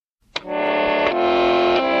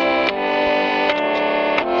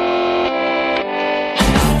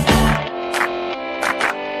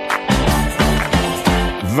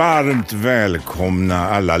Varmt välkomna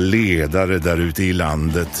alla ledare där ute i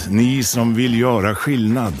landet, ni som vill göra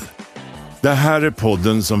skillnad. Det här är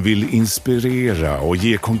podden som vill inspirera och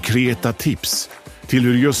ge konkreta tips till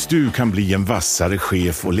hur just du kan bli en vassare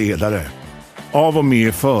chef och ledare. Av och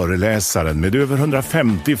med föreläsaren med över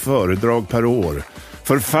 150 föredrag per år,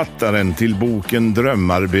 författaren till boken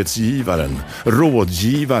Drömarbetsgivaren,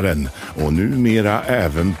 rådgivaren och numera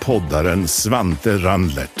även poddaren Svante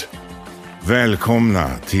Randlert. Välkomna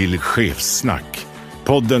till Chefssnack,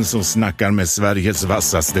 podden som snackar med Sveriges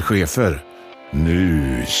vassaste chefer.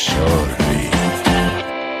 Nu kör vi!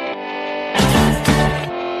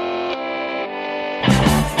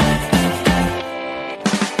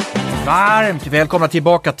 Varmt välkomna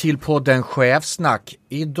tillbaka till podden Chefssnack.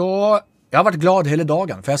 Idag, jag har varit glad hela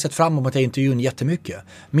dagen för jag har sett fram emot intervjun jättemycket.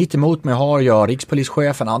 Mitt emot mig har jag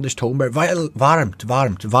rikspolischefen Anders Thornberg.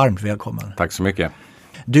 Varmt välkommen. Tack så mycket.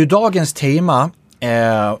 Du, dagens tema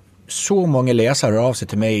är så många läsare av sig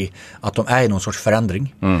till mig att de är i någon sorts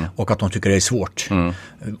förändring och att de tycker det är svårt.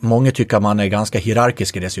 Många tycker att man är ganska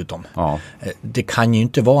hierarkisk dessutom. Ja. Det kan ju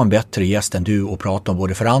inte vara en bättre gäst än du att prata om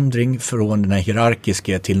både förändring från den här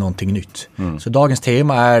hierarkiska till någonting nytt. Så dagens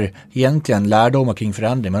tema är egentligen lärdomar kring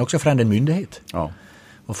förändring men också förändra en myndighet. Ja.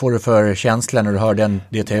 Vad får du för känsla när du hör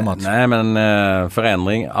det temat? Nej, men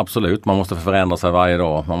förändring, absolut. Man måste förändra sig varje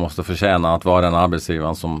dag. Man måste förtjäna att vara den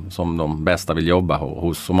arbetsgivaren som de bästa vill jobba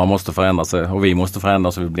hos. Och man måste förändra sig och vi måste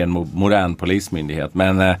förändra så vi blir en modern polismyndighet.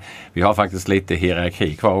 Men vi har faktiskt lite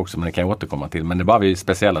hierarki kvar också, men det kan jag återkomma till. Men det är bara vid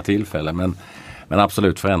speciella tillfällen. Men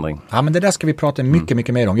absolut förändring. Ja, men det där ska vi prata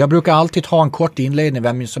mycket mer om. Jag brukar alltid ha en kort inledning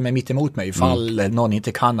vem som är mitt emot mig ifall någon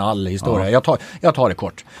inte kan all historia. Ja. Jag tar det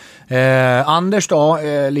kort. Anders då,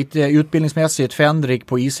 lite utbildningsmässigt fändrik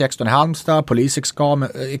på I16 i Halmstad,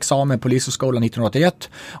 polisexamen Polishögskolan 1981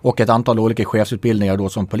 och ett antal olika chefsutbildningar då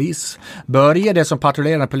som polis. Började som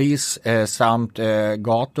patrullerande polis samt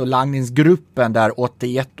gatulangningsgruppen där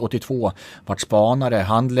 81-82 vart spanare,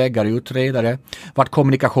 handläggare, utredare, vart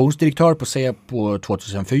kommunikationsdirektör på SEPO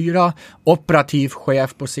 2004, operativ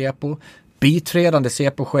chef på SEPO, biträdande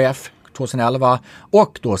SEPO-chef 2011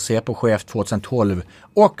 och då SEPO-chef 2012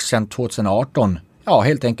 och sen 2018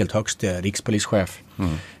 helt enkelt högste rikspolischef.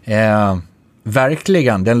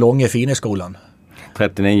 Verkligen den långa fina skolan.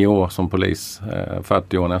 39 år som polis,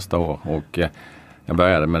 40 år nästa år och jag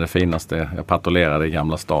började med det finaste. Jag patrullerade i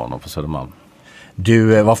Gamla stan och på Södermalm.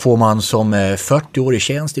 Du, vad får man som 40-årig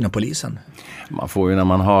tjänst inom polisen? Man får ju när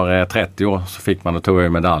man har 30 år så fick man, då tog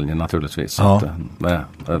jag medaljen naturligtvis. Så att,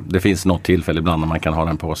 det finns något tillfälle ibland när man kan ha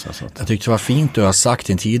den på sig. Så att. Jag tyckte det var fint du har sagt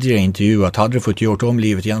i en tidigare intervju att hade du fått gjort om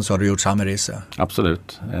livet igen så hade du gjort samma resa.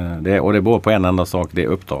 Absolut. Och det beror på en enda sak, det är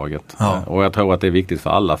uppdraget. Ja. Och jag tror att det är viktigt för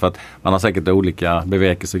alla för att man har säkert olika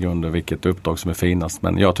bevekelsegrunder vilket uppdrag som är finast.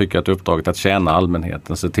 Men jag tycker att uppdraget att tjäna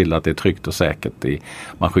allmänheten, se till att det är tryggt och säkert,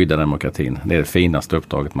 man skyddar demokratin. Det är det finaste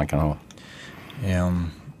uppdraget man kan ha.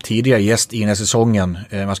 Tidigare gäst i den här säsongen,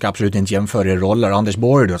 man ska absolut inte jämföra i roller, Anders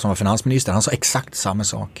Borg då, som var finansminister, han sa exakt samma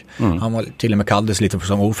sak. Han var till och med kallades lite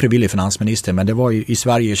som ofrivillig finansminister, men det var ju i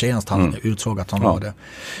Sverige tjänst han utsåg att han var det.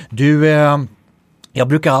 Du, jag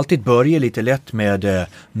brukar alltid börja lite lätt med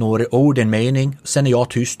några ord, en mening, sen är jag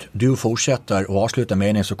tyst, du fortsätter och avslutar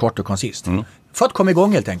meningen så kort och koncist. För att komma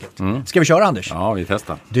igång helt enkelt. Ska vi köra, Anders? Ja, vi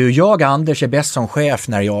testar. Du, Anders är bäst som chef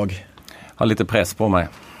när jag har lite press på mig.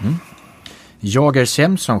 Jag är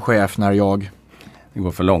sämst som chef när jag... Det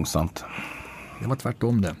går för långsamt. Det var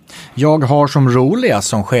tvärtom det. Jag har som roligast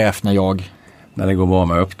som chef när jag... När det går bra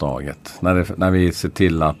med uppdraget. När vi ser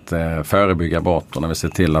till att förebygga brott och när vi ser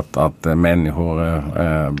till att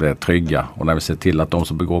människor blir trygga och när vi ser till att de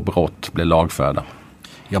som begår brott blir lagförda.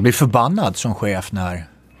 Jag blir förbannad som chef när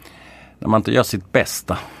man inte gör sitt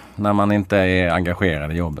bästa. När man inte är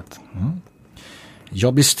engagerad i jobbet.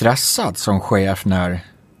 Jag blir stressad som chef när...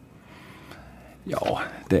 Ja,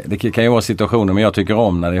 det kan ju vara situationer men jag tycker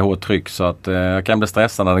om när det är hårt tryck så att jag kan bli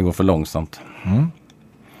stressad när det går för långsamt.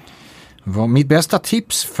 Mitt bästa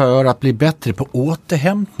tips för att bli bättre på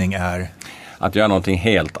återhämtning är? Att göra någonting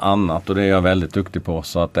helt annat och det är jag väldigt duktig på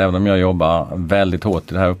så att även om jag jobbar väldigt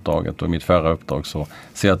hårt i det här uppdraget och i mitt förra uppdrag så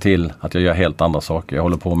ser jag till att jag gör helt andra saker. Jag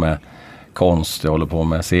håller på med konst, jag håller på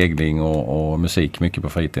med segling och musik mycket på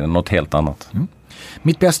fritiden, något helt annat.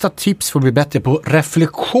 Mitt bästa tips för att bli bättre på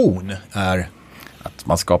reflektion är? Att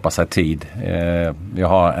man skapar sig tid. Jag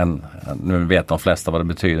har nu vet de flesta vad det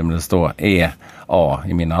betyder men det står EA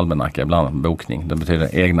i min almanacka ibland bokning. Det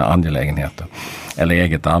betyder egna angelägenheter eller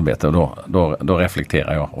eget arbete och då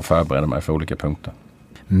reflekterar jag och förbereder mig för olika punkter.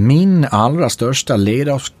 Min allra största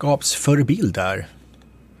ledarskapsförebild är?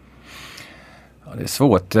 Det är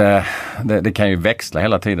svårt. Det kan ju växla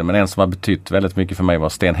hela tiden. Men en som har betytt väldigt mycket för mig var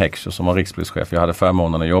Sten Heckscher som var rikspolischef. Jag hade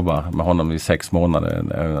förmånen att jobba med honom i 6 månader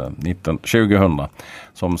 2000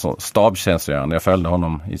 som stabstjänstgörande. Jag följde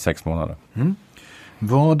honom i 6 månader. Mm.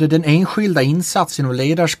 Vad den enskilda insatsen och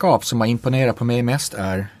ledarskap som har imponerat på mig mest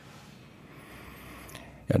är?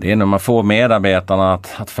 Ja, det är när man får medarbetarna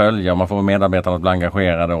att följa, man får medarbetarna att bli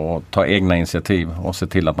engagerade och ta egna initiativ och se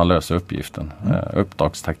till att man löser uppgiften.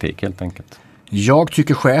 Uppdragstaktik helt enkelt. Jag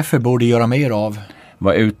tycker chefer borde göra mer av.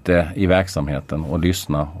 Vara ute i verksamheten och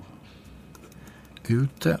lyssna.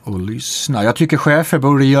 Ute och lyssna. Jag tycker chefer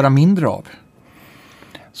borde göra mindre av.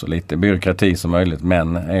 Så lite byråkrati som möjligt,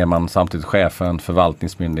 men är man samtidigt chef för en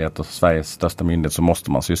förvaltningsmyndighet och Sveriges största myndighet så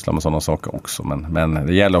måste man syssla med sådana saker också. Men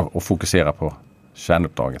det gäller att fokusera på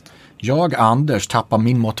kärnuppdraget. Jag, Anders, tappar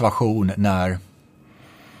min motivation när...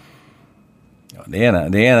 Ja,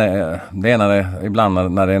 det är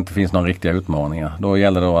ibland när det inte finns några riktiga utmaningar. Då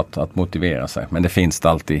gäller det att motivera sig. Men det finns det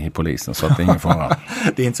alltid i polisen så att det är ingen fara.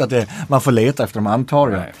 Det är inte så att man får leta efter de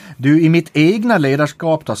antagliga. Du, i mitt egna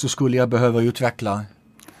ledarskap då, så skulle jag behöva utveckla...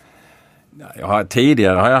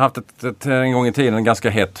 Tidigare har jag haft en gång i tiden en ganska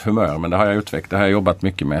hett humör, men det har jag utvecklat. Det har jag jobbat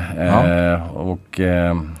mycket med.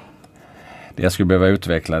 Det jag skulle behöva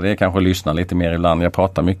utveckla, det är kanske att lyssna lite mer ibland. Jag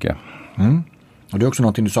pratar mycket. Mm. Och det är också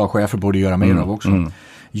någonting du sa chefer borde göra mer av också.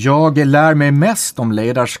 Jag lär mig mest om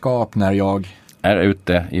ledarskap när jag är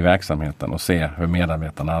ute i verksamheten och ser hur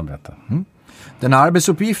medarbetarna arbetar. Den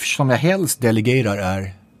arbetsuppgift som jag helst delegerar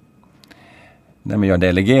är... Nej, men jag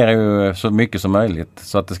delegerar ju så mycket som möjligt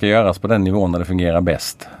så att det ska göras på den nivån där det fungerar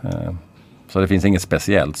bäst. Så det finns inget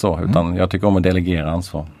speciellt så, utan jag tycker om att delegera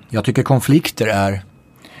ansvar. Jag tycker konflikter är...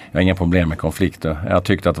 Jag har inga problem med konflikter. Jag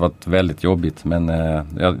tyckte att det var väldigt jobbigt, men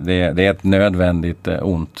det är ett nödvändigt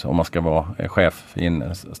ont om man ska vara chef i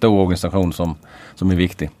en stor organisation som är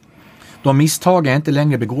viktig. De misstag jag inte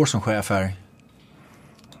längre begår som chef är...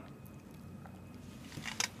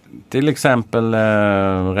 Till exempel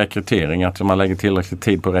rekrytering, att man lägger tillräckligt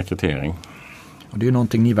tid på rekrytering. Och det är ju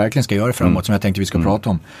någonting ni verkligen ska göra framåt som jag tänkte vi ska prata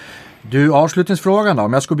om. Du, avslutningsfrågan då.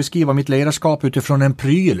 Om jag skulle beskriva mitt ledarskap utifrån en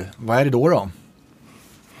pryl, vad är det då?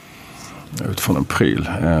 Utifrån en pryl?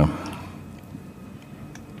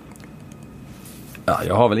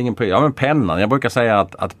 Jag har väl ingen pryl. Ja, men pennan. Jag brukar säga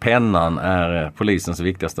att pennan är polisens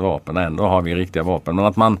viktigaste vapen. Ändå har vi riktiga vapen.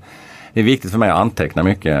 Men det är viktigt för mig att anteckna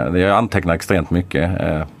mycket. Jag antecknar extremt mycket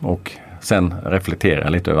och sen reflektera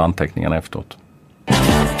lite över anteckningarna efteråt.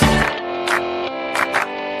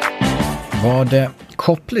 Var det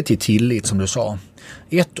kopplat till tillit som du sa?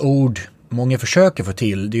 Ett ord många försöker få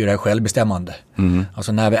till, det är ju det här självbestämmande.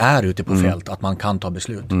 Alltså när vi är ute på fält, att man kan ta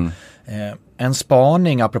beslut. En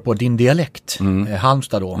spaning apropå din dialekt,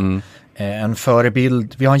 Halmstad då. En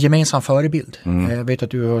förebild, vi har en gemensam förebild. Jag vet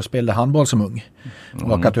att du spelade handboll som ung.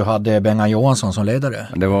 Och att du hade Bengan Johansson som ledare.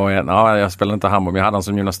 Det var jag spelade inte handboll, men jag hade han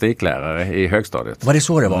som gymnastiklärare i högstadiet. Var det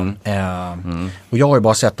så det var? Och jag har ju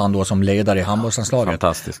bara sett han då som ledare i handbollslandslaget.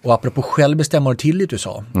 Fantastiskt. Och apropå självbestämmande och tillit du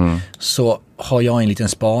sa, så har jag en liten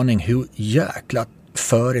spaning hur jäkla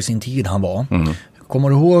före sin tid han var. Kommer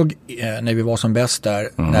du ihåg när vi var som bäst där,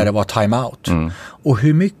 när det var timeout? Och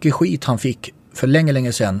hur mycket skit han fick för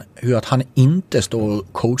länge sedan, hur att han inte stod och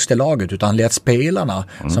coachade laget utan lät spelarna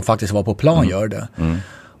som faktiskt var på plan göra det.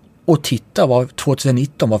 Och titta,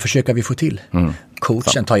 2019, vad försöker vi få till?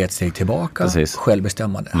 Coachen tar ett steg tillbaka,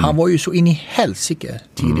 självbestämmande. Han var ju så in i helsike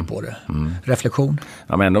tidigt på det. Reflektion?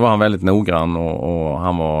 Ja, men då var han väldigt noggrann och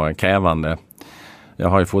han var krävande. Jag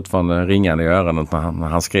har ju fortfarande ringande i öronen när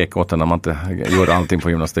han skrek åt en när man inte gjorde allting på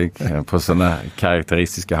gymnastik på sådana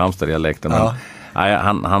karaktäristiska Halmstad-dialekter. Men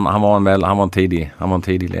han var en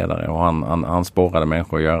tidig ledare och han spårade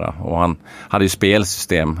människor att göra. Och han hade ju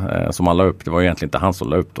spelsystem som han la upp. Det var ju egentligen inte han som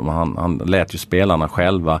la upp dem. Han lät ju spelarna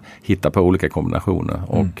själva hitta på olika kombinationer.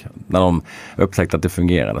 Och när de upptäckte att det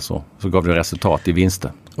fungerade så gav det resultat i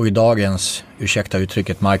vinster. Och i dagens, ursäkta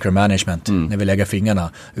uttrycket, micromanagement, när vi lägger fingrarna,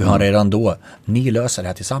 hur han redan då, ni löser det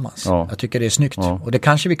här tillsammans. Ja. Jag tycker det är snyggt. Ja. Och det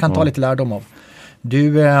kanske vi kan ta lite lärdom av.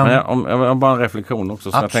 Jag har bara en reflektion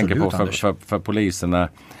också som absolut, jag tänker på för polisen.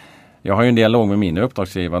 Jag har ju en dialog med min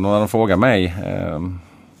uppdragsgivare och när de frågar mig,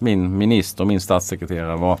 min minister och min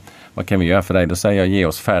statssekreterare, vad kan vi göra för dig? Då säger jag, ge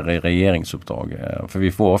oss färre regeringsuppdrag. För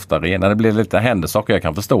vi får ofta, när det händer saker, jag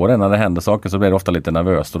kan förstå det, när det händer saker så blir det ofta lite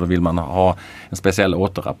nervöst och då vill man ha en speciell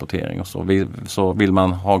återrapportering och så vill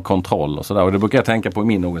man ha kontroll och sådär. Och det brukar jag tänka på i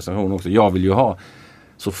min organisation också. Jag vill ju ha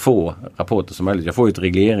så få rapporter som möjligt. Jag får ju ett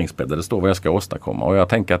regleringsbrev där det står vad jag ska åstadkomma. Och jag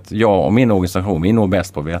tänker att jag och min organisation, vi är nog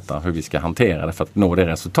bäst på att veta hur vi ska hantera det för att nå det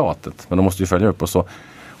resultatet. Men då måste vi följa upp och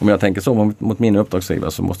om jag tänker så mot min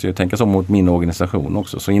uppdragsgivare så måste jag tänka så mot min organisation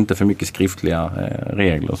också. Så inte för mycket skriftliga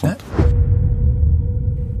regler och sånt.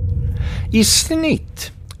 I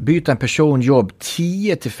snitt byter en person jobb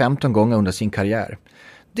 10-15 gånger under sin karriär.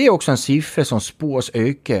 Det är också en siffra som spås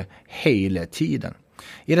öka hela tiden.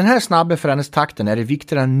 I den här snabba förändringstakten är det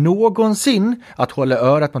viktigare än någonsin att hålla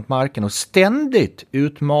örat mot marken och ständigt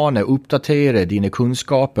utmana och uppdatera dina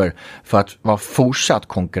kunskaper för att vara fortsatt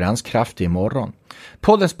konkurrenskraftig imorgon.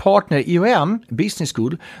 Poddens partner IOM Business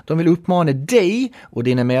School, de vill uppmana dig och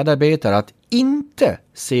dina medarbetare att inte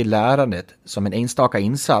se lärandet som en enstaka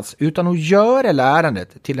insats utan att göra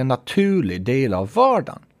lärandet till en naturlig del av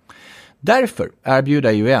vardagen. Därför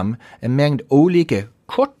erbjuder IOM en mängd olika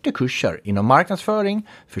korta kurser inom marknadsföring,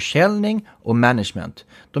 försäljning och management.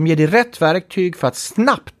 De ger dig rätt verktyg för att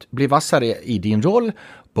snabbt bli vassare i din roll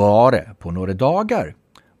bara på några dagar.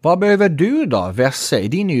 Vad behöver du då vässa i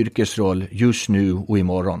din yrkesroll just nu och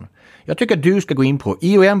imorgon? Jag tycker att du ska gå in på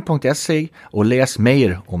iom.se och läs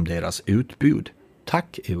mer om deras utbud.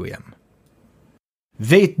 Tack IOM.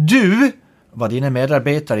 Vet du vad dina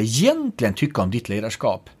medarbetare egentligen tycker om ditt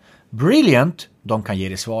ledarskap? Brilliant, de kan ge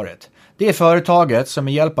dig svaret. Det är företaget som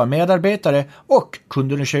med hjälp av medarbetare och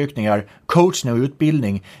kundundersökningar, coachning och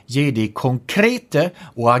utbildning ger dig konkreta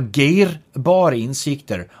och agerbara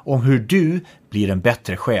insikter om hur du blir en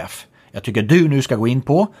bättre chef. Jag tycker du nu ska gå in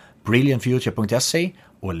på brilliantfuture.se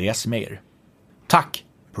och läs mer. Tack,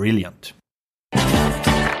 Brilliant!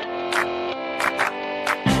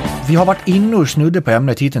 Vi har varit inne och snudde på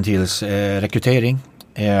ämnet hittills rekrytering.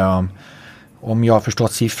 Om jag har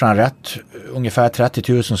förstått siffran rätt, ungefär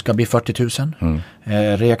 30 000 ska bli 40 000.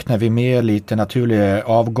 Räknar vi med lite naturliga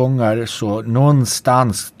avgångar så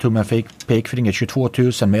någonstans tummen pekfinger 22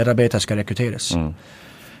 000 medarbetare ska rekryteras.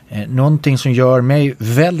 Någonting som gör mig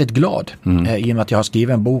väldigt glad i och med att jag har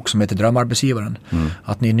skrivit en bok som heter Drömarbetsgivaren.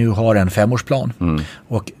 Att ni nu har en 5-årsplan.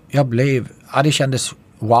 Och det kändes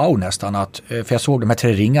wow nästan för jag såg de här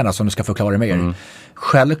 3 ringarna som du ska förklara mer.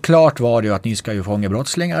 Självklart var det ju att ni ska ju fånga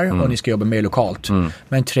brottslingar och ni ska jobba mer lokalt.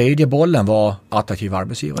 Men tredje bollen var attraktiv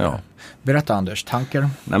arbetsgivare. Ja. Berätta Anders, tankar?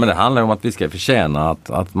 Nej, men det handlar om att vi ska förtjäna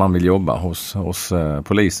att man vill jobba hos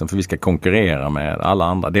polisen för vi ska konkurrera med alla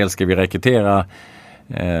andra. Dels ska vi rekrytera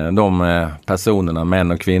de personerna,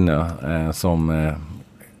 män och kvinnor som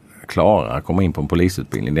klarar att komma in på en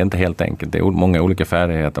polisutbildning. Det är inte helt enkelt. Det är många olika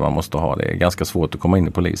färdigheter man måste ha. Det är ganska svårt att komma in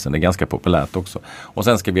i polisen. Det är ganska populärt också. Och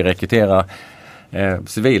sen ska vi rekrytera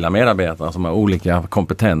civila medarbetare som har olika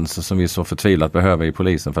kompetenser som vi så förtvivlat behöver i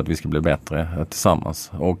polisen för att vi ska bli bättre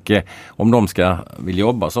tillsammans. Och om de vill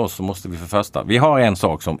jobba hos oss så måste vi för första. Vi har en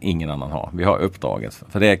sak som ingen annan har. Vi har uppdraget.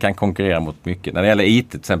 För det kan konkurrera mot mycket. När det gäller IT,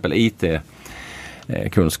 till exempel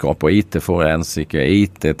IT-kunskap och IT-forensiker,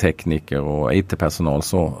 IT-tekniker och IT-personal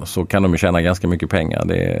så kan de ju tjäna ganska mycket pengar.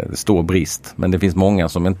 Det är stor brist. Men det finns många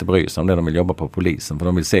som inte bryr sig om det. De vill jobba på polisen för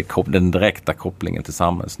de vill se den direkta kopplingen till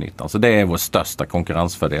samhällsnyttan. Så det är vår största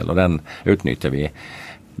konkurrensfördel och den utnyttjar vi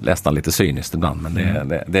nästan lite cyniskt ibland. Men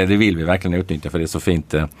det vill vi verkligen utnyttja för det är så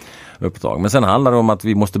fint uppdrag. Men sen handlar det om att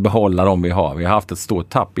vi måste behålla dem vi har. Vi har haft ett stort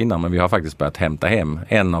tapp innan men vi har faktiskt börjat hämta hem.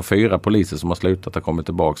 1 av 4 poliser som har slutat har kommit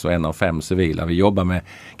tillbaka och 1 av 5 civila. Vi jobbar med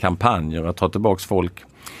kampanjer att ta tillbaka folk.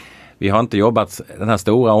 Vi har inte jobbat, den här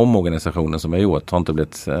stora omorganisationen som vi har gjort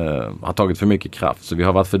har tagit för mycket kraft. Så vi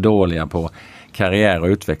har varit för dåliga på karriär- och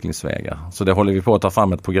utvecklingsvägar. Så det håller vi på att ta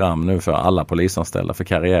fram ett program nu för alla polisanställda för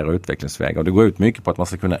karriär- och utvecklingsvägar. Och det går ut mycket på att man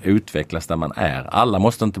ska kunna utvecklas där man är. Alla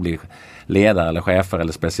måste inte bli ledare eller chefer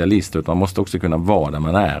eller specialister utan man måste också kunna vara där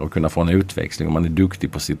man är och kunna få en utväxling om man är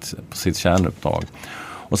duktig på sitt kärnuppdrag.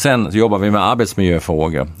 Och sen jobbar vi med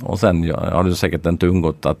arbetsmiljöfrågor och sen har det säkert inte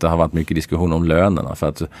undgått att det har varit mycket diskussion om lönerna för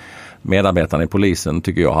att medarbetarna i polisen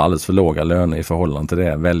tycker jag har alldeles för låga löner i förhållande till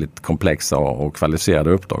det väldigt komplexa och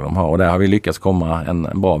kvalificerade uppdrag de har. Och där har vi lyckats komma en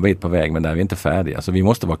bra bit på väg men där är vi inte färdiga. Så vi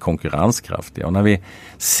måste vara konkurrenskraftiga och när vi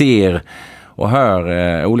ser och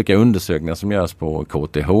hör olika undersökningar som görs på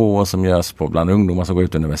KTH och som görs på bland ungdomar som går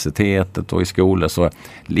ut universitetet och i skolor så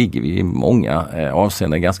ligger vi i många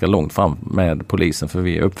avseenden ganska långt fram med polisen för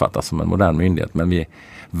vi uppfattas som en modern myndighet men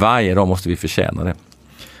varje dag måste vi förtjäna det.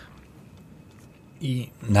 I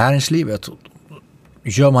näringslivet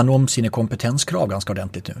gör man om sina kompetenskrav ganska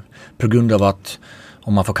ordentligt nu. På grund av att,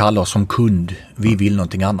 om man får kalla oss som kund, vi vill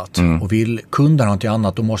någonting annat. Och vill kunden någonting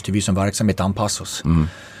annat, då måste vi som verksamhet anpassa oss.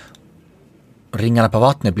 Ringarna på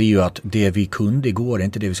vattnet blir ju att det vi kunde igår är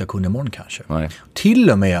inte det vi ska kunna imorgon kanske. Nej. Till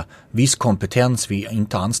och med viss kompetens vi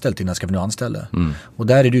inte har anställt innan ska vi nu anställa. Och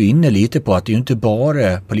där är du inne lite på att det är inte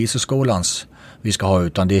bara polishögskolans vi ska ha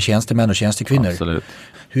utan det är tjänstemän och tjänstekvinnor. Absolut.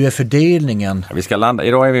 Hur är fördelningen? Vi ska landa,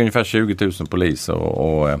 idag är vi ungefär 20 000 poliser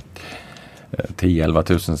och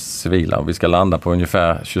 10-11 000 civila och vi ska landa på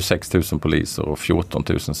ungefär 26 000 poliser och 14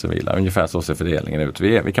 000 civila. Ungefär så ser fördelningen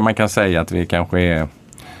ut. Man kan säga att vi kanske är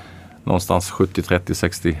någonstans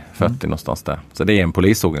 70-30, 60-40 någonstans där. Så det är en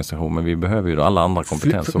polisorganisation, men vi behöver ju då alla andra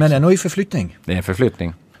kompetenser också. Men det är nog i förflyttning. Det är en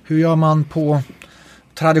förflyttning. Hur gör man på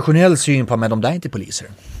traditionell syn på, men de där är inte poliser?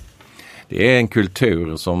 Det är en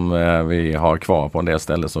kultur som vi har kvar på en del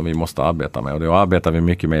ställen som vi måste arbeta med. Och då arbetar vi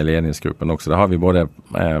mycket med i ledningsgruppen också. Där har vi både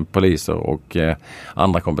poliser och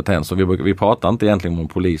andra kompetenser. Vi pratar inte egentligen om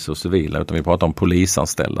poliser och civila, utan vi pratar om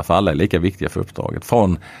polisanställda. För alla är lika viktiga för uppdraget.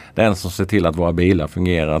 Från den som ser till att våra bilar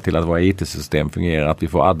fungerar till att våra IT-system fungerar. Att vi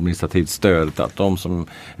får administrativt stöd. Att de som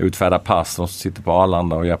utfärdar pass, som sitter på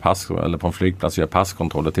Arlanda och gör pass, eller på en flygplats och gör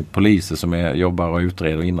passkontroller, till poliser som jobbar och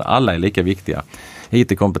utreder och inre. Alla är lika viktiga.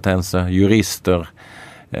 IT-kompetenser, jurister,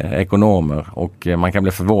 ekonomer, och man kan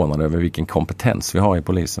bli förvånad över vilken kompetens vi har i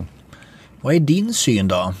polisen. Vad är din syn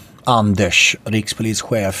då, Anders,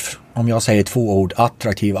 rikspolischef, om jag säger 2 ord,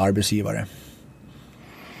 attraktiv arbetsgivare?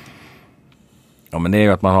 Ja, men det är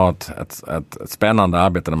ju att man har ett spännande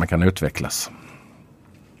arbete där man kan utvecklas.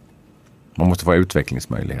 Man måste få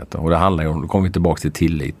utvecklingsmöjligheter, och det handlar ju om, då kommer vi tillbaka till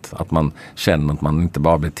tillit, att man känner att man inte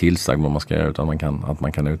bara blir tillsagd vad man ska göra, utan att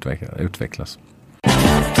man kan utvecklas.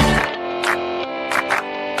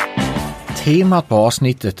 Temat på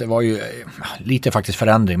avsnittet, det var ju lite faktiskt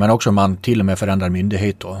förändring, men också man till och med förändrar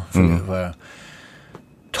myndighet då.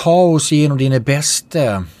 Ta oss igenom dina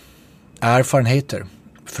bästa erfarenheter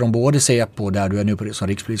från både Säpo, där du är nu som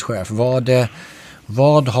rikspolischef.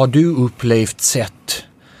 Vad har du upplevt, sett,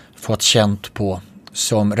 fått känt på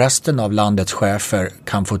som resten av landets chefer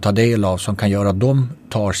kan få ta del av, som kan göra att de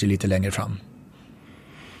tar sig lite längre fram?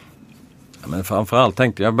 Men framförallt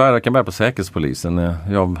tänkte jag kan börja på Säkerhetspolisen.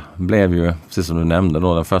 Jag blev ju, precis som du nämnde,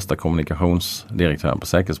 då, den första kommunikationsdirektören på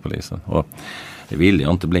Säkerhetspolisen. Och det ville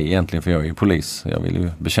jag inte bli egentligen, för jag är ju polis. Jag vill ju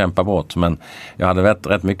bekämpa brott, men jag hade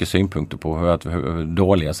rätt mycket synpunkter på hur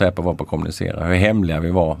dåliga Säpo var på att kommunicera. Hur hemliga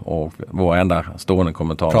vi var, och vår enda stående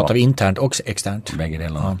kommentar. Pratar vi internt och externt? Bägge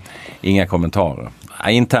delarna. Ja. Inga kommentarer.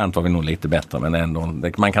 Internt var vi nog lite bättre, men ändå,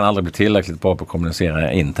 man kan aldrig bli tillräckligt bra på att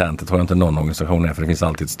kommunicera internt. Det tror jag inte någon organisation är, för det finns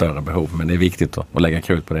alltid ett större behov, men det är viktigt att lägga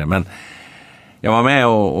krut på det. Men jag var med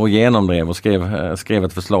och genomdrev och skrev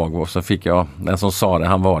ett förslag, och så fick jag, den som sa det,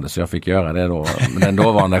 han var det, så jag fick göra det då. Den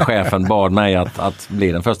dåvarande chefen bad mig att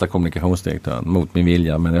bli den första kommunikationsdirektören mot min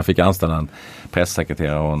vilja, men jag fick anställa en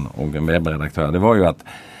pressekreterare och en webbredaktör. Det var ju att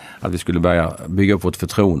vi skulle börja bygga upp vårt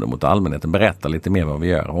förtroende mot allmänheten, berätta lite mer vad vi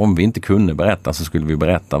gör. Om vi inte kunde berätta, så skulle vi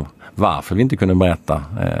berätta varför vi inte kunde berätta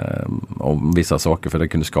om vissa saker, för det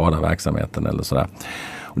kunde skada verksamheten eller sådär.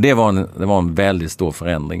 Och det var en väldigt stor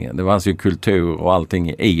förändring. Det var alltså ju kultur och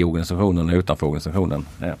allting i organisationen och utanför organisationen.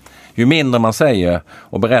 Ja. Ju mindre man säger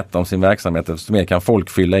och berättar om sin verksamhet, desto mer kan folk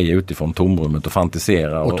fylla i utifrån tomrummet och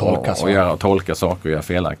fantisera och tolka saker och göra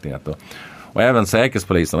felaktigheter. Och även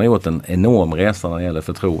Säkerhetspolisen har gjort en enorm resa när det gäller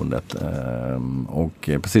förtroendet. Och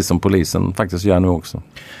precis som polisen faktiskt gör nu också.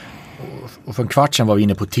 Och för en kvart sedan var vi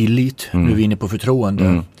inne på tillit. Nu är vi inne på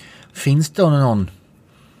förtroende. Finns det någon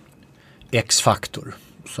X-faktor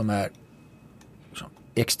som är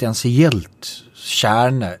existentiellt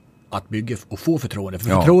kärna att bygga och få förtroende? För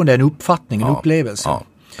förtroende är en uppfattning, en upplevelse. Ja,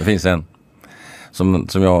 det finns en. Som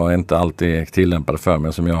jag inte alltid tillämpade för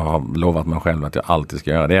mig, som jag har lovat mig själv att jag alltid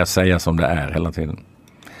ska göra. Det är att säga som det är hela tiden.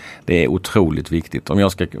 Det är otroligt viktigt. Om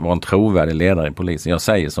jag ska vara en trovärdig ledare i polisen, jag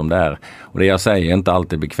säger som det är. Och det jag säger är inte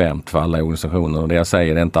alltid bekvämt för alla organisationer. Och det jag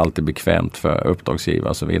säger är inte alltid bekvämt för uppdragsgivare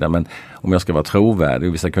och så vidare. Men om jag ska vara trovärdig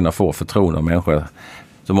och vi ska kunna få förtroende av människor,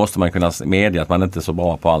 så måste man kunna medge att man inte är så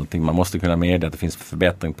bra på allting. Man måste kunna medge att det finns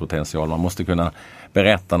förbättringspotential. Man måste kunna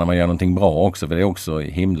berätta när man gör någonting bra också, för det är också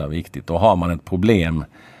himla viktigt. Och har man ett problem,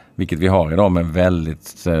 vilket vi har idag med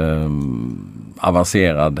väldigt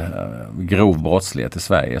avancerad grov brottslighet i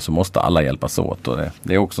Sverige, så måste alla hjälpas åt. Och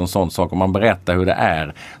det är också en sån sak, om man berättar hur det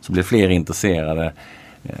är, så blir fler intresserade.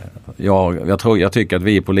 Jag tycker att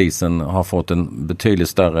vi i polisen har fått en betydligt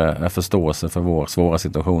större förståelse för vår svåra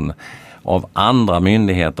situation av andra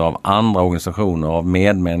myndigheter, av andra organisationer, av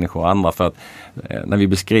medmänniskor och andra, för att när vi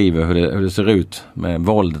beskriver hur det ser ut med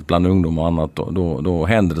våldet bland ungdomar och annat, då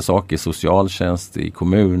händer det saker i socialtjänst, i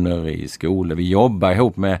kommuner, i skolor. Vi jobbar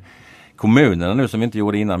ihop med kommunerna nu som vi inte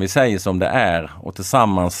gjorde innan. Vi säger som det är och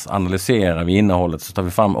tillsammans analyserar vi innehållet, så tar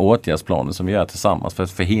vi fram åtgärdsplaner som vi gör tillsammans för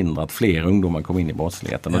att förhindra att fler ungdomar kommer in i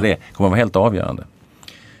brottsligheten. Och det kommer vara helt avgörande.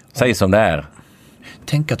 Säg som det är.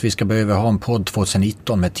 Tänk att vi ska behöva ha en podd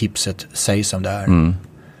 2019 med tipset Säg som det är.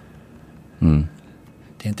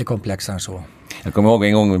 Det är inte komplexare än så. Jag kommer ihåg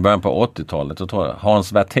en gång i början på 80-talet, jag tror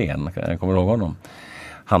Hans Werthén, jag kommer ihåg honom.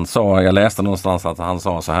 jag läste någonstans att han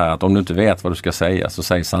sa så här att om du inte vet vad du ska säga så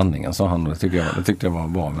säg sanningen, sa han. Det tyckte jag var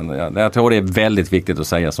bra. Men jag tror det är väldigt viktigt att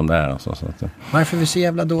säga som det är. Varför är vi så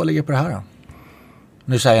jävla dåliga på det här då?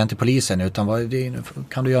 Nu säger jag inte polisen, utan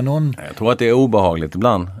kan du göra någon? Jag tror att det är obehagligt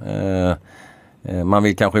ibland. Man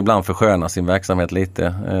vill kanske ibland försköna sin verksamhet lite.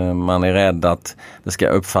 Man är rädd att det ska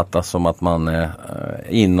uppfattas som att man är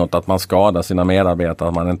inåt, att man skadar sina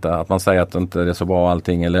medarbetare, att man säger att det inte är så bra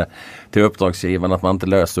allting, eller till uppdragsgivaren att man inte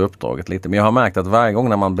löser uppdraget lite. Men jag har märkt att varje gång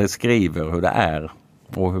när man beskriver hur det är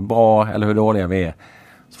och hur bra eller hur dåliga vi är,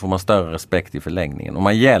 så får man större respekt i förlängningen. Och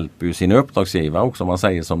man hjälper ju sin uppdragsgivare också om man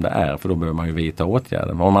säger som det är, för då behöver man ju vidta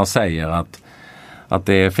åtgärder. Men om man säger att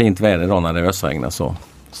det är fint väder då när det ösregnar,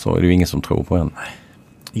 så är det ju ingen som tror på en.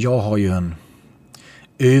 Jag har ju en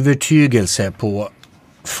övertygelse på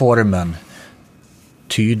formen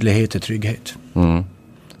tydlighet är trygghet.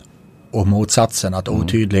 Och motsatsen att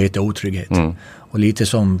otydlighet är otrygghet. Och lite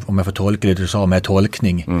som, om jag får tolka det du sa med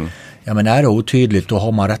tolkning. Ja, men är det otydligt, då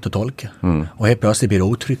har man rätt att tolka. Och helt plötsligt blir det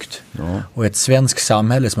otryggt. Och ett svenskt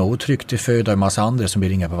samhälle som är otryggt, det föder en massa andra som blir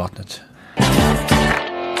ringar på vattnet.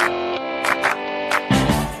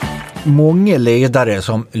 Många ledare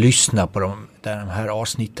som lyssnar på de här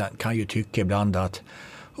avsnitten kan ju tycka ibland att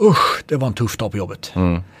det var en tuff dag på jobbet.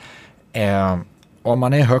 Om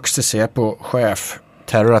man är högste Säpo-chef,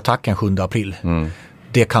 terrorattacken 7 april,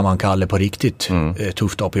 det kan man kalla på riktigt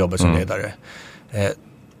tuff dag på jobbet som ledare.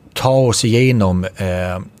 Ta oss igenom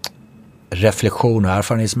reflektion och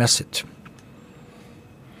erfarenhetsmässigt.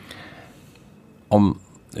 Om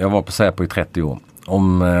jag var på Säpo i 30 år.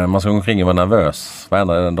 Om man ska gå omkring och vara nervös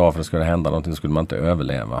varenda dag för det skulle hända någonting, skulle man inte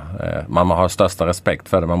överleva. Man har största respekt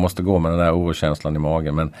för det. Man måste gå med den där orokänslan i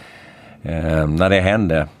magen. Men när det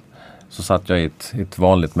hände så satt jag i ett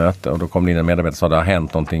vanligt möte och då kom det in en medarbetare och sa att det har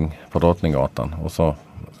hänt någonting på Drottninggatan. Och så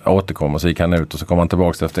återkom och så gick han ut och så kom han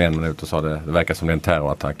tillbaka efter 1 minut och sa det verkar som det är en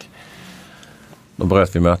terrorattack. Då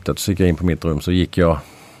bröt vi mötet, så gick jag in på mitt rum, så gick jag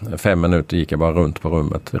 5 minuter gick jag bara runt på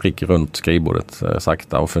rummet. Gick runt skrivbordet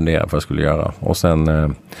sakta och funderade på vad jag skulle göra. Och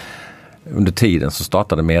sen under tiden så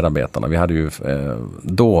startade medarbetarna. Vi hade ju,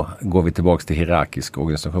 då går vi tillbaka till hierarkisk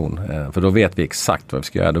organisation. För då vet vi exakt vad vi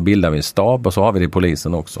ska göra. Då bildar vi en stab och så har vi det i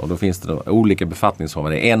polisen också. Och då finns det då olika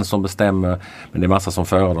befattningshavare. Det är en som bestämmer, men det är massa som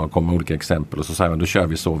föredrar, kommer med olika exempel. Och så säger man, då kör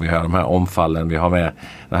vi så. Vi har de här omfallen, vi har med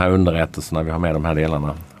de här underrättelserna, vi har med de här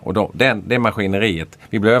delarna. Och då, det maskineriet,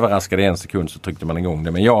 vi blev överraskade i 1 sekund så tryckte man igång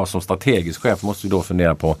det. Men jag som strategisk chef måste ju då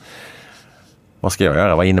fundera på, vad ska jag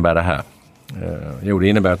göra? Vad innebär det här? Det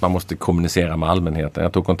innebär att man måste kommunicera med allmänheten.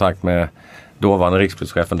 Jag tog kontakt med dåvarande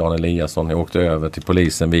rikspolischefen Dan Eliasson. Jag åkte över till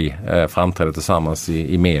polisen. Vi framträdde tillsammans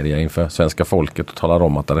i media inför svenska folket och talade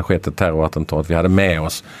om att det hade skett ett terrorattentat. Vi hade med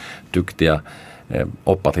oss duktiga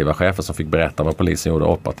operativa chefer som fick berätta vad polisen gjorde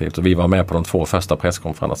operativt. Och vi var med på de 2 första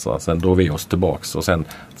presskonferenserna. Sen drog vi oss tillbaks och sen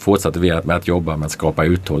fortsatte vi med att jobba med att skapa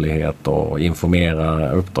uthållighet och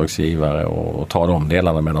informera uppdragsgivare och ta de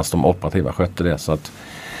delarna medan de operativa skötte det. Så att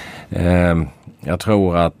jag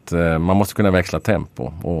tror att man måste kunna växla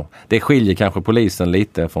tempo. Och det skiljer kanske polisen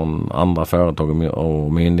lite från andra företag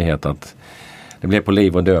och myndigheter, att det blir på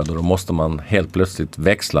liv och död och då måste man helt plötsligt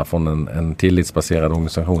växla från en tillitsbaserad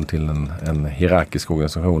organisation till en hierarkisk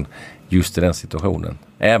organisation just i den situationen.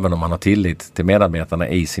 Även om man har tillit till medarbetarna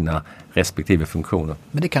i sina respektive funktioner.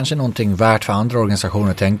 Men det är kanske någonting värt för andra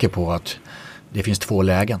organisationer att tänka på, att det finns 2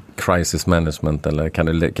 lägen. Crisis management, eller kan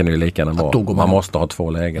det ju lika gärna vara. Man måste ha 2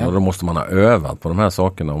 lägen och då måste man ha övat på de här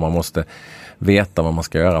sakerna och man måste veta vad man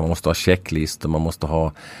ska göra. Man måste ha checklistor, man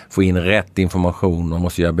måste få in rätt information, man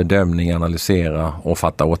måste göra bedömning, analysera och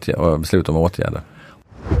fatta beslut om åtgärder.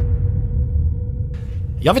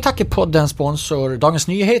 Jag vill tacka poddens sponsor Dagens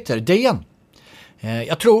Nyheter, DN.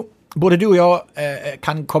 Jag tror både du och jag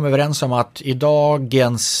kan komma överens om att i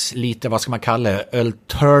dagens lite, vad ska man kalla det,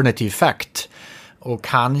 alternative fact och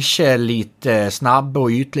kanske lite snabba och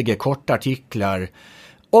ytliga korta artiklar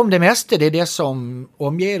om det mesta, det är det som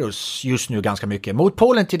omger oss just nu ganska mycket.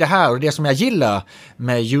 Motpolen till det här och det som jag gillar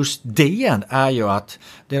med just DN är ju att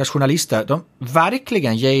deras journalister, de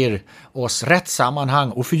verkligen ger oss rätt sammanhang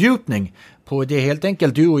och fördjupning på det helt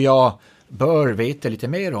enkelt du och jag bör veta lite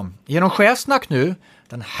mer om. Genom Chefsnack nu,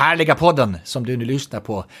 den härliga podden som du nu lyssnar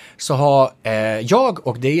på, så har jag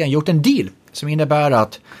och DN gjort en deal som innebär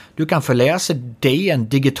att du kan få läsa DN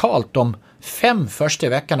digitalt de 5 första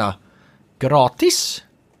veckorna gratis,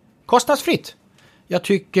 kostnadsfritt. Jag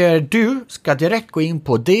tycker du ska direkt gå in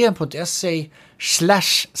på dn.se/Svante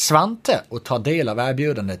och ta del av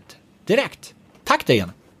erbjudandet direkt. Tack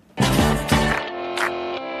DN!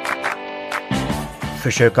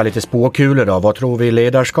 Försöka lite spåkulor då. Vad tror vi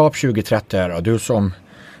ledarskap 2030 är? Du som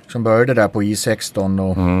som började där på I16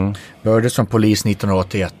 och började som polis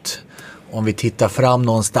 1981. Om vi tittar fram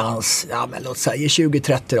någonstans, ja men låt säga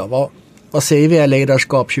 2030 då, vad säger vi är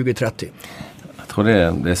ledarskap 2030? Jag tror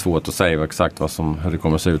det är svårt att säga exakt hur det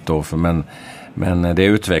kommer att se ut då, men det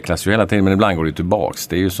utvecklas ju hela tiden, men ibland går det tillbaks.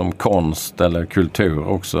 Det är ju som konst eller kultur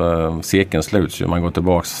också, cirkeln sluts ju. Man går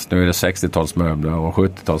tillbaks, nu är det 60-talsmöbler och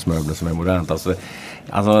 70-talsmöbler som är modernt.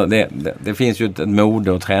 Alltså det finns ju ett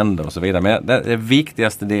mode och trender och så vidare, men det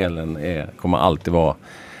viktigaste delen kommer alltid vara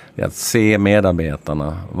att se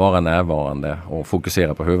medarbetarna, vara närvarande och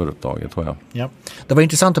fokusera på huvuduppdraget, tror jag. Ja. Det var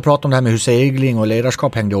intressant att prata om det här med hur segling och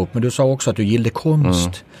ledarskap hängde ihop, men du sa också att du gillade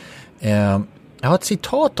konst. Jag har ett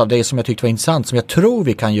citat av dig som jag tyckte var intressant, som jag tror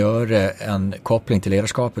vi kan göra en koppling till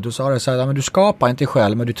ledarskapet. Du sa det så här, men du skapar inte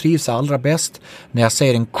själv, men du trivs allra bäst när jag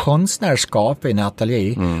ser en konstnär skapa i en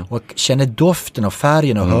ateljé och känner doften och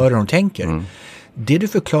färgen och hör hur de tänker. Det du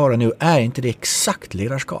förklarar nu är inte det exakt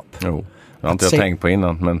ledarskap. Jo, jag har inte tänkt på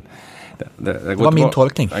innan, men det var min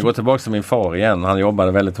tolkning. Jag går tillbaka till min far igen. Han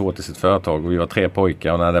jobbade väldigt hårt i sitt företag och vi var 3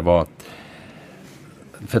 pojkar, och när det var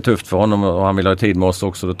för tufft för honom och han ville ha tid med oss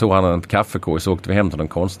också, då tog han en kaffekoj, så åkte vi hem till en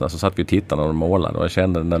konstnär, så satt vi och tittade när de målade och jag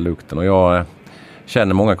kände den där lukten, och jag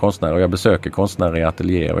känner många konstnärer och jag besöker konstnärer i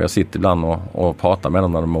ateljéer och jag sitter ibland och pratar med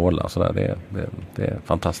dem när de målar, så där, det är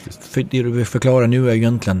fantastiskt. För det du vill förklara nu är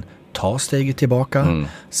egentligen ta steget tillbaka,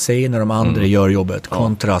 se när de andra gör jobbet,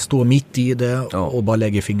 kontra stå mitt i det och bara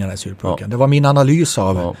lägga fingrarna i syltburken. Det var min analys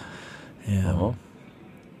av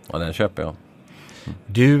Ja, den köper jag.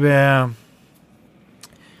 Du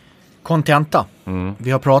kontenta.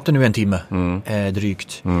 Vi har pratat nu en timme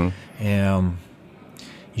drygt.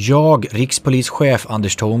 Jag, rikspolischef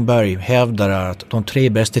Anders Thornberg, hävdar att de 3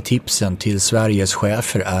 bästa tipsen till Sveriges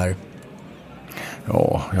chefer är...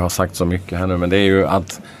 Ja, jag har sagt så mycket här nu, men det är ju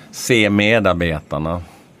att se medarbetarna,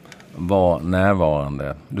 vara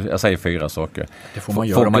närvarande. Jag säger 4 saker. Det får man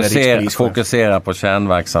göra om man är rikspolischef. Fokusera på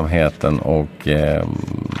kärnverksamheten och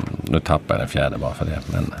nu tappar jag den 4:e bara för det,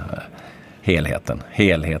 men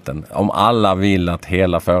helheten. Om alla vill att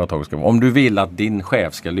hela företaget ska, om du vill att din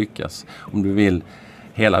chef ska lyckas, om du vill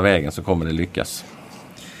hela vägen, så kommer det lyckas.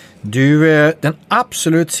 Du, den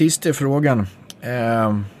absolut sista frågan.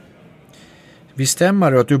 Vi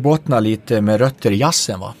stämmer att du bottnar lite med rötter i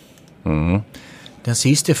jazzen, va? Den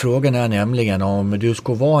sista frågan är nämligen om du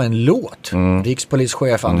ska vara en låt.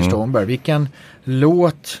 Rikspolischef Anders Thornberg, vilken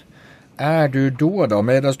låt är du då?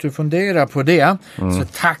 Medan du funderar på det så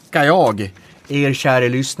tackar jag er kära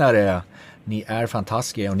lyssnare. Ni är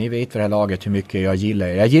fantastiska och ni vet för det här laget hur mycket jag gillar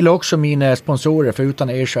er. Jag gillar också mina sponsorer, för utan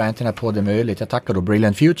er så är inte den här podden möjligt. Jag tackar då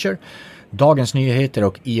Brilliant Future, Dagens Nyheter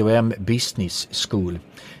och IOM Business School.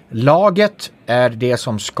 Laget är det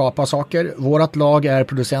som skapar saker. Vårat lag är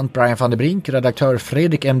producent Brian van der Brink, redaktör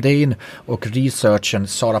Fredrik Emdin och researchen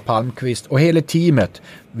Sara Palmqvist och hela teamet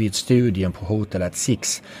vid studien på Hotel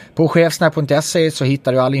 @6. På chefsnack.se så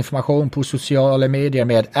hittar du all information, på sociala medier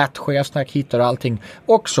med @chefsnack hittar du allting.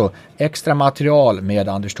 Också extra material med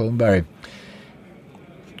Anders Thornberg.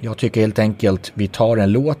 Jag tycker helt enkelt vi tar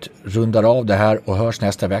en låt, rundar av det här och hörs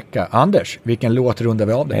nästa vecka. Anders, vilken låt rundar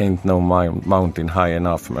vi av det? Ain't no mountain high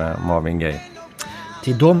enough med Marvin Gaye.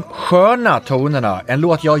 Till de sköna tonerna, en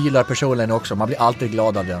låt jag gillar personligen också, man blir alltid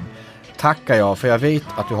glad av den. Tackar jag, för jag vet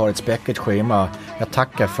att du har ett späckigt schema. Jag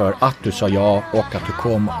tackar för att du sa ja och att du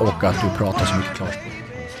kom och att du pratar så mycket klarspråk.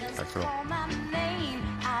 Tack så mycket.